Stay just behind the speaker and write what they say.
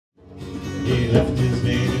He left his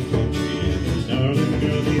native country and his darling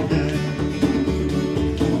girl behind.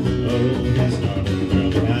 Oh, his darling girl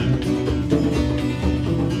behind.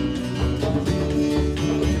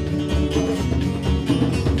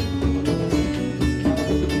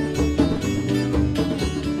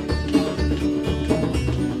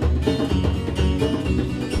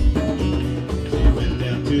 She went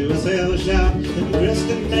down to a sailor shop and dressed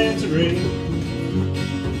in Monterey.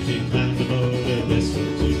 She climbed aboard a vessel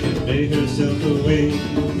to convey herself away.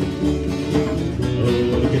 Oh,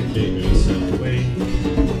 to convey herself away.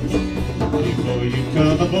 Before you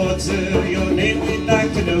come aboard, sir, your name we'd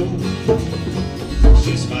like to know.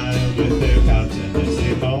 She smiled with her countenance as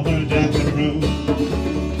they call her Jack-A-Roe.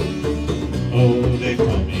 Oh, they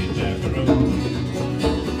call me Jack-A-Roe.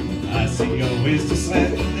 I see your waist is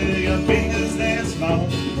slender, your fingers they're small.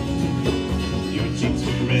 Your cheeks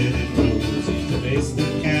are red and rosy to face the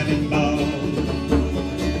cannonball.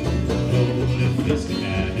 Oh, to face the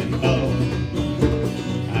cannonball.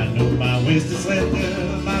 I know my waist is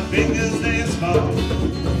slender, my fingers they're small,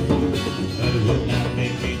 but it would not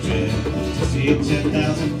make me dread to see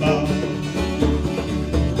 10,000 fall.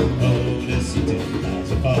 Oh, to see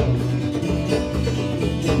 10,000 fall.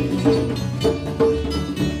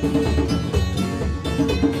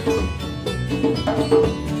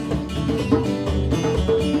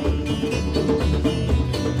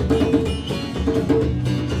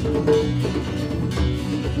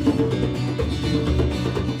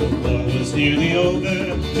 Nearly over,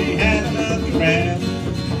 she had another grab.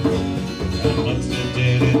 Amongst the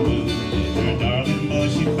dead and wounded, her darling boy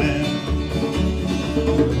she found.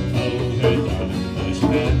 Oh, her darling boy she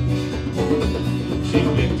found. She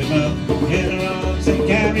picked him up in her arms and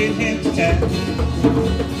carried him to town.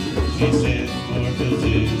 She sent for a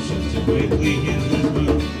physician to quickly heal his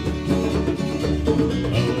wound.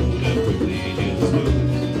 Oh, to quickly heal his wound.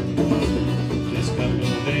 This couple,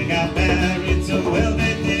 they got married so well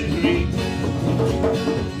they did agree.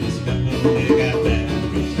 This couple, they got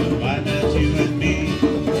married, so why not you and me?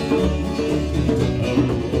 Oh,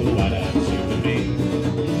 why not you and me?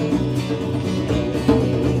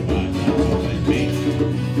 Oh, why not you and me?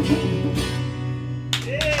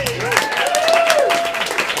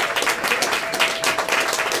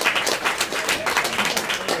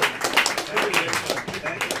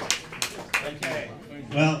 Okay,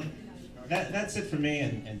 well, that's it for me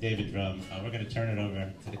and David Drum. We're going to turn it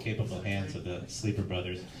over to the capable hands of the Sleeper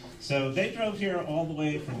Brothers. So they drove here all the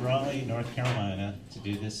way from Raleigh, North Carolina to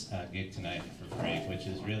do this gig tonight for free, which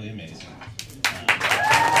is really amazing.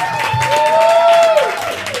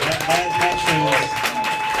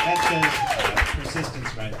 That shows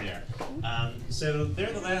persistence right there. So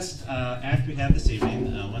they're the last act we have this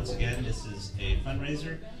evening. Once again, this is a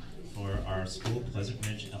fundraiser for our school, Pleasant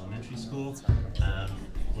Ridge Elementary School,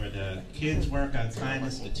 where the kids work on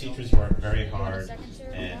kindness, the teachers work very hard,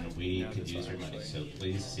 and we could use your money. So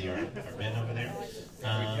please see our bin over there.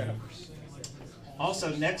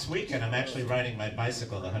 Also, next weekend, I'm actually riding my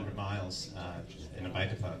bicycle 100 miles in a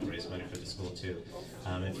bike-a-thon to raise money for the school, too.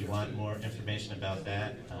 If you want more information about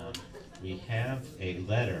that, we have a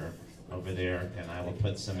letter over there, and I will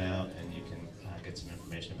put some out, and you can get some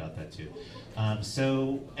information about that, too.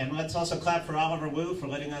 And let's also clap for Oliver Wu for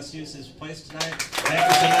letting us use his place tonight. Thank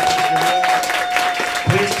you so much, Mr.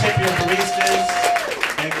 Wu. Please tip your baristas.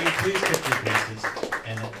 Thank you. Please tip your baristas.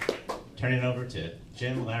 And turn it over to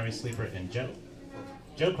Jim, Larry, Sleeper, and Joe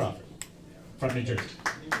Crawford from New Jersey.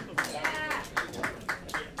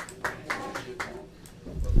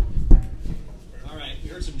 All right, we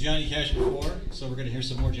heard some Johnny Cash before, so we're going to hear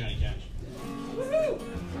some more Johnny Cash. Woo-hoo!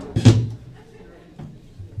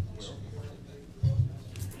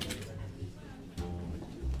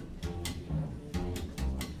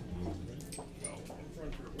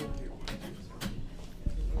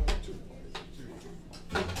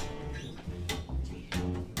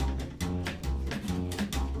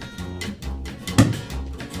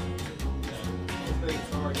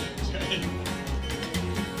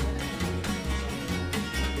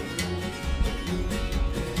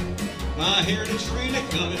 I hear the train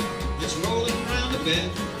a-comin', it's rolling round the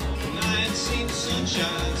bend, and I ain't seen the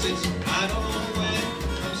sunshine since I don't know when.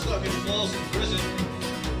 I'm stuck in Folsom prison,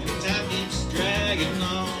 and time keeps dragging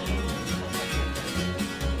on.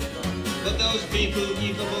 But those people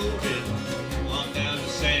keep moving on down to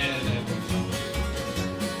San Antonio.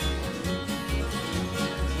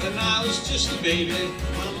 When I was just a baby,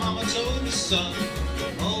 my mama told me, son,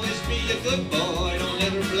 always be a good boy, don't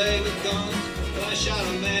ever play with guns. But I shot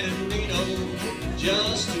a man in Reno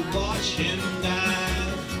just to watch him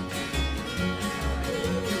die.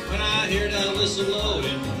 When I hear that whistle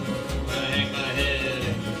blowing, I hang my head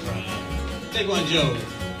and cry. take one, Joe.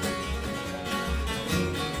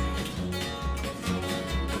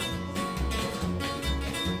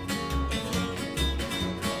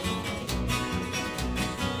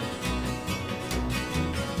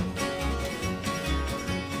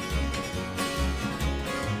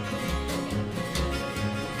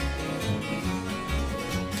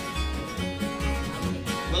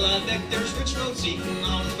 Well, I bet there's rich folks eating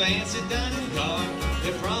on a fancy dining car.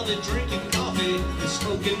 They're probably drinking coffee and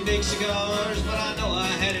smoking big cigars. But I know I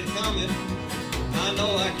had it coming. I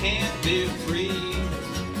know I can't be free.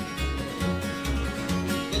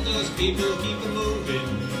 But those people keep a moving,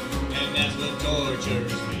 and that's what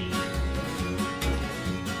tortures me.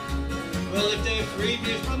 Well, if they freed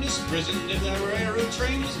me from this prison, if that railroad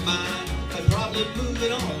train was mine, I'd probably move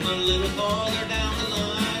it on a little farther down the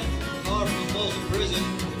line. Far from Folsom Prison,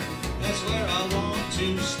 that's where I want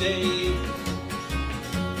to stay.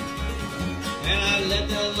 And I let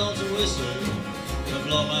that lonesome whistle to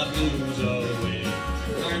blow my blues away.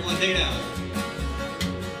 All right, one, take it out.